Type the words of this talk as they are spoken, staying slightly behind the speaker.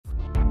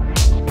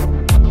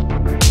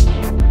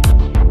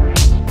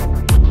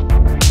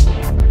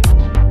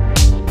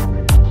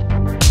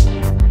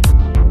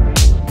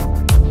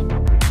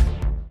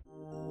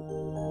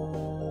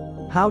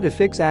How to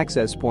fix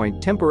access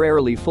point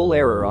temporarily full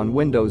error on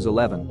Windows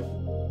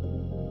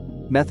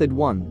 11. Method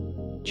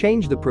 1.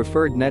 Change the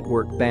preferred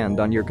network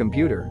band on your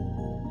computer.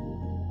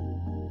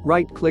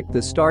 Right-click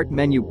the Start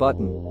menu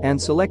button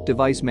and select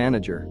Device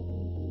Manager.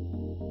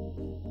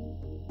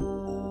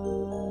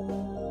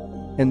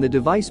 In the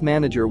Device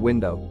Manager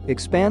window,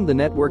 expand the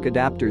network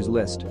adapters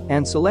list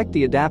and select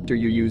the adapter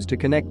you use to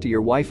connect to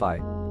your Wi-Fi.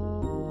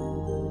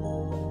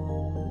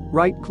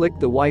 Right-click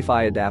the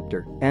Wi-Fi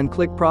adapter and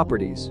click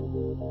Properties.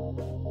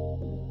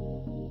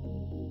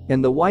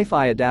 In the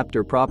Wi-Fi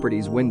adapter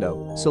Properties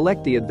window,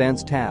 select the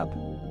Advanced tab.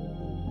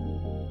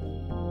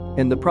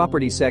 In the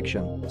Properties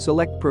section,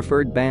 select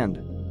Preferred Band.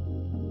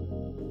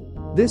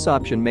 This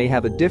option may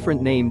have a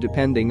different name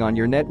depending on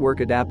your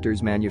network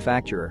adapter's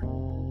manufacturer.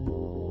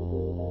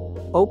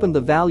 Open the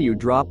Value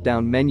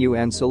drop-down menu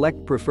and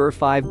select Prefer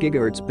 5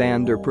 GHz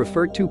band or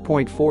Prefer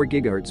 2.4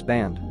 GHz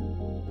band.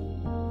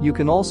 You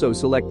can also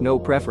select No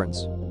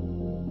Preference.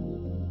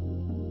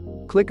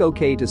 Click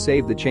OK to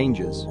save the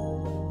changes.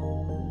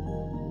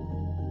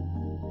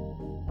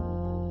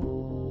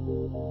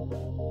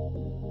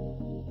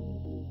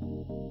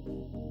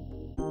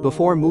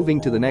 Before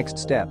moving to the next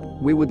step,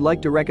 we would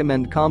like to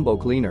recommend Combo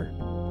Cleaner.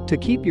 To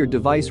keep your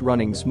device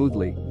running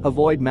smoothly,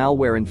 avoid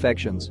malware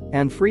infections,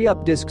 and free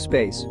up disk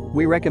space,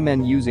 we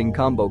recommend using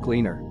Combo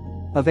Cleaner.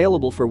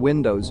 Available for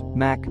Windows,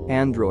 Mac,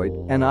 Android,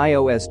 and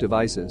iOS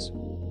devices.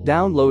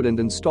 Download and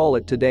install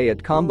it today at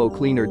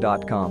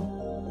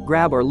combocleaner.com.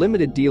 Grab our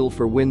limited deal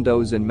for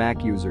Windows and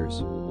Mac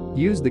users.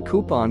 Use the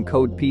coupon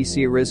code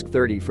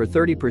PCRISK30 for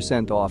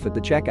 30% off at the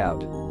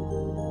checkout.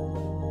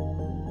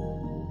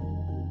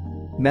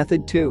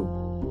 Method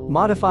 2.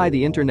 Modify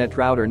the Internet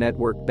router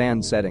network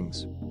band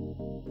settings.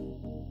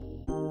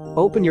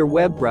 Open your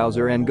web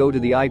browser and go to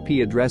the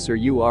IP address or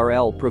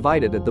URL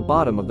provided at the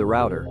bottom of the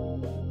router.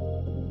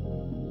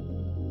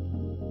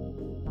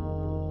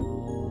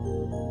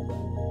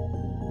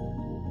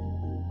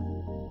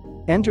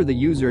 Enter the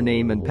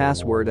username and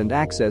password and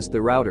access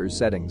the router's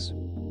settings.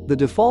 The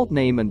default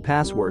name and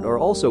password are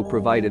also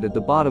provided at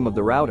the bottom of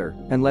the router,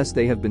 unless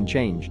they have been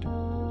changed.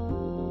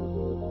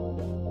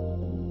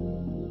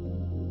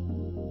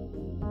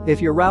 If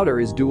your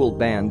router is dual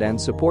band and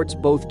supports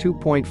both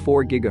 2.4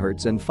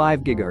 GHz and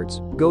 5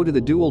 GHz, go to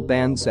the dual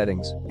band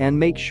settings and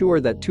make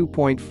sure that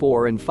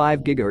 2.4 and 5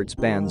 GHz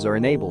bands are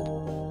enabled.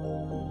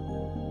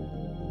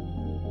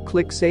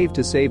 Click Save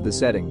to save the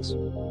settings.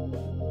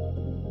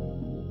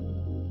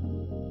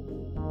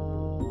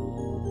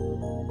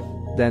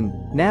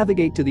 Then,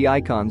 navigate to the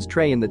icons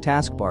tray in the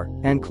taskbar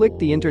and click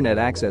the Internet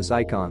Access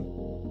icon.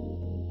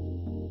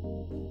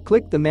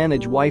 Click the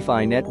Manage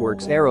Wi-Fi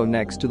Networks arrow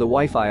next to the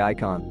Wi-Fi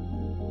icon.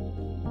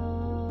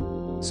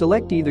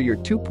 Select either your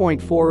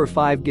 2.4 or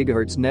 5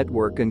 GHz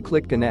network and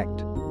click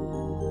Connect.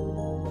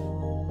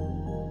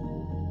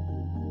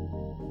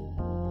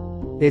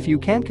 If you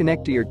can't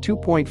connect to your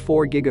 2.4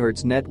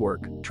 GHz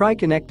network, try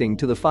connecting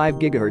to the 5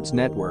 GHz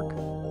network.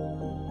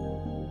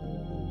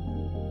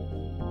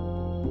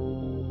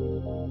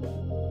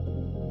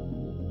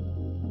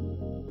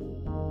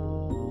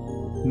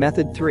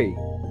 Method 3.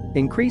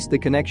 Increase the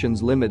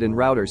connections limit in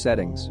router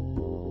settings.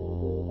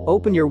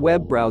 Open your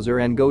web browser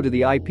and go to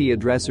the IP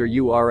address or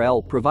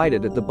URL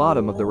provided at the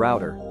bottom of the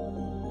router.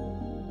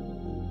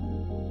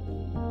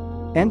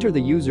 Enter the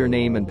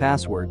username and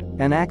password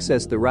and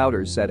access the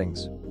router's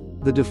settings.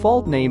 The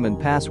default name and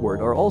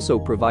password are also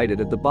provided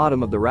at the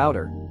bottom of the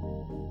router.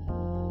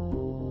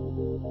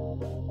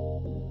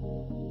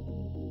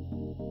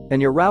 In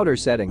your router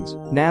settings,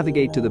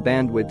 navigate to the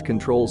bandwidth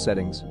control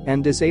settings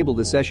and disable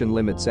the session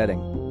limit setting.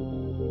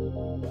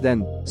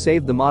 Then,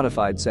 save the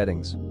modified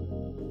settings.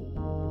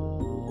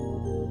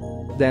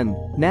 Then,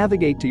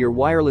 navigate to your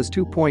wireless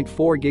 2.4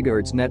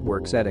 GHz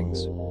network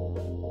settings.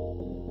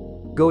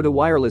 Go to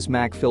Wireless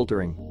MAC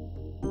filtering.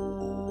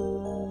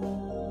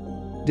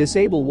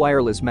 Disable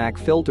Wireless MAC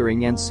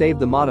filtering and save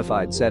the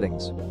modified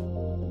settings.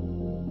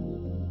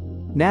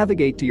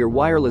 Navigate to your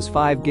wireless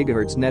 5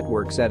 GHz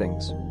network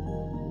settings.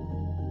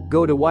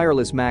 Go to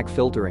Wireless MAC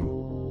filtering.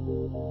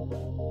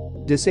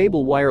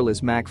 Disable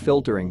Wireless MAC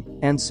filtering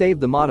and save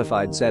the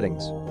modified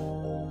settings.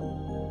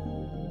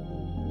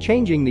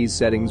 Changing these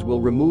settings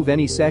will remove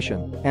any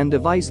session and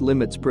device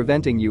limits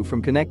preventing you from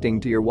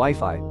connecting to your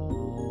Wi-Fi.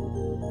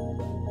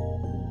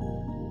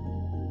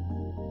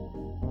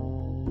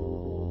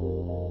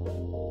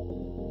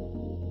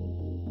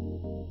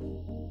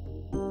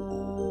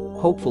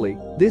 Hopefully,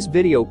 this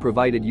video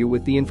provided you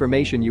with the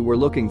information you were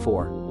looking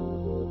for.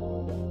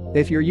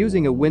 If you're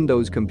using a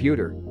Windows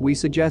computer, we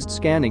suggest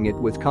scanning it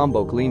with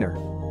Combo Cleaner.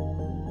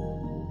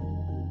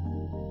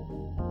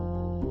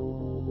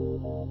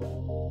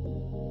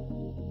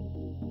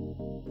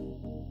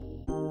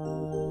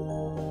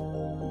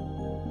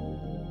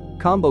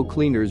 Combo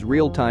Cleaner's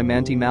real-time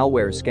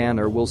anti-malware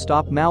scanner will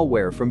stop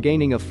malware from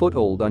gaining a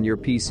foothold on your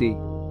PC.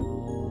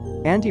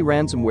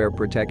 Anti-ransomware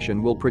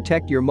protection will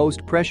protect your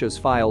most precious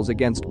files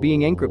against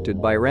being encrypted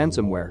by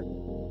ransomware.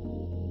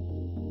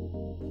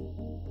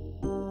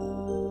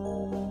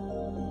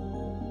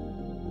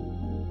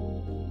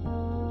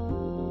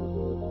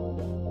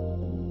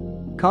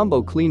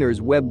 Combo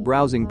Cleaner's web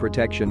browsing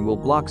protection will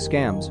block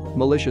scams,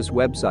 malicious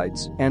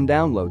websites, and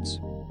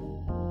downloads.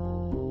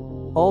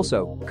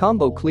 Also,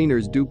 Combo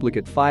Cleaner's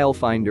Duplicate File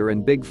Finder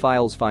and Big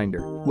Files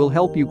Finder will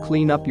help you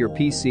clean up your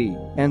PC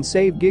and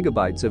save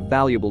gigabytes of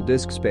valuable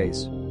disk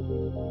space.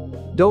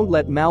 Don't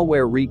let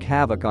malware wreak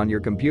havoc on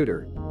your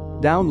computer.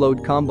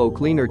 Download Combo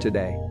Cleaner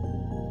today.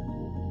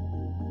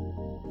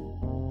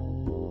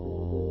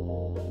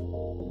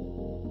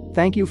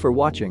 Thank you for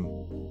watching.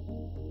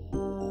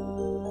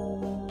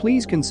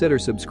 Please consider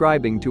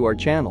subscribing to our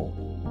channel.